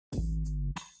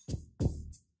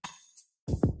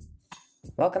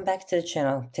Welcome back to the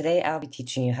channel. Today I'll be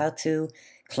teaching you how to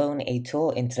clone a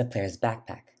tool into the player's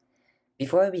backpack.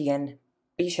 Before we begin,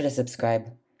 be sure to subscribe,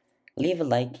 leave a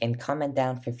like, and comment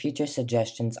down for future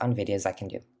suggestions on videos I can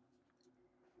do.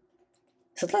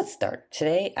 So let's start.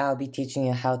 Today I'll be teaching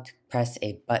you how to press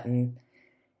a button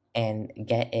and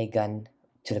get a gun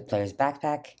to the player's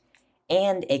backpack,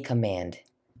 and a command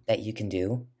that you can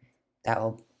do that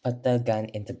will put the gun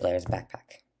into the player's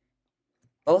backpack.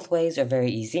 Both ways are very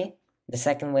easy. The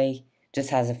second way just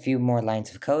has a few more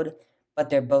lines of code, but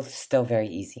they're both still very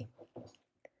easy.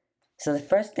 So the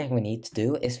first thing we need to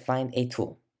do is find a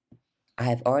tool. I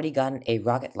have already gotten a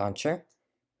rocket launcher,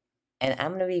 and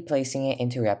I'm going to be placing it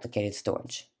into replicated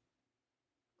storage.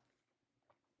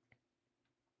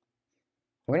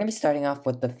 We're going to be starting off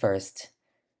with the first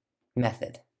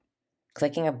method,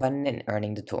 clicking a button and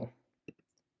earning the tool.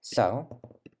 So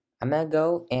I'm going to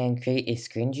go and create a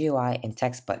screen GUI and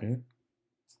text button,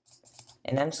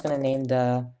 and I'm just going to name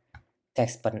the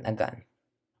text button a gun.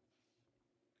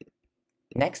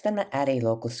 Next, I'm going to add a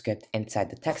local script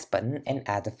inside the text button and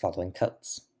add the following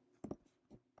codes.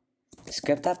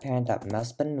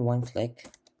 Script.parent.mouse button one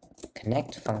click,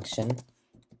 connect function,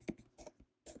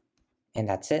 and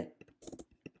that's it.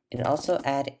 And also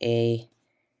add a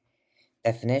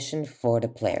definition for the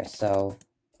player. So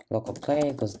local player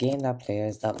equals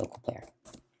game.players.local player.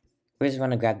 We just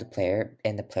want to grab the player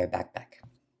in the player backpack.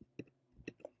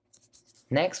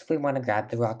 Next, we want to grab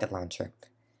the rocket launcher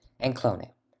and clone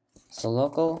it. So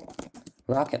local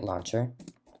rocket launcher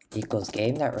equals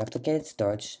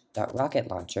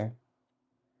game.replicatedStorage.rocketLauncher,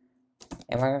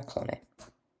 and we're going to clone it.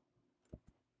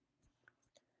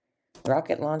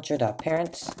 Rocket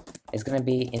launcher.parent is going to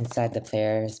be inside the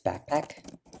player's backpack,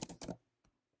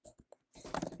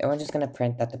 and we're just going to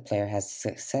print that the player has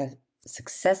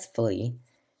successfully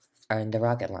earned the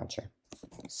rocket launcher.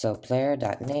 So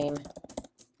player.name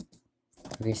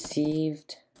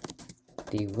received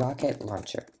the rocket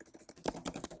launcher.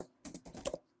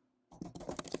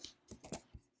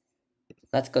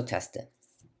 Let's go test it.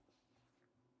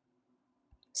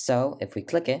 So if we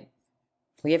click it,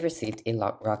 we have received a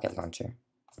rocket launcher.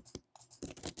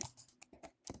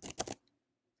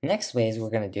 Next ways we're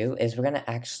going to do is we're going to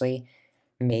actually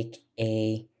make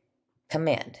a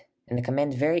command. And the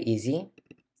command is very easy.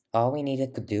 All we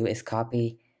needed to do is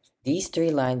copy these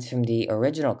 3 lines from the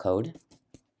original code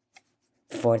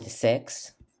for the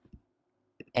 6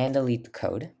 and delete the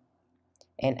code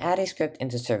and add a script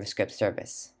into ServerScript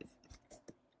service.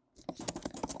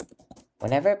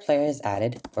 Whenever a player is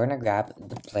added, we're going to grab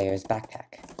the player's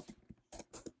backpack.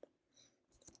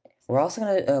 We're also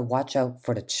going to watch out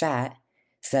for the chat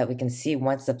so that we can see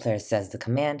once the player says the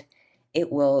command,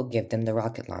 it will give them the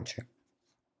rocket launcher.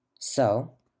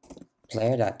 So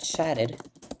player.chatted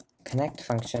connect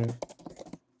function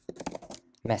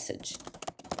message.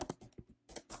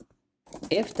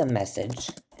 If the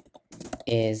message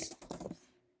is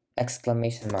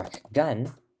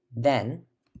 !gun, then,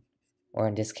 or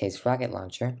in this case rocket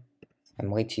launcher, I'm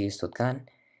way too used to gun,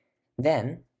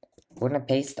 then we're going to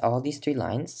paste all these 3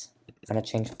 lines. I'm going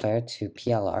to change player to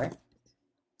PLR,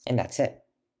 and that's it.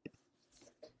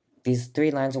 These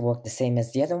 3 lines will work the same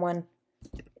as the other one.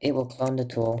 It will clone the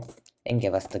tool and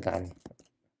give us the gun.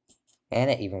 And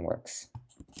it even works.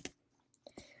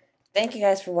 Thank you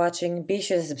guys for watching. Be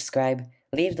sure to subscribe,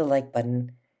 leave the like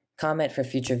button, comment for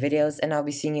future videos, and I'll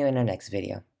be seeing you in our next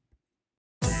video.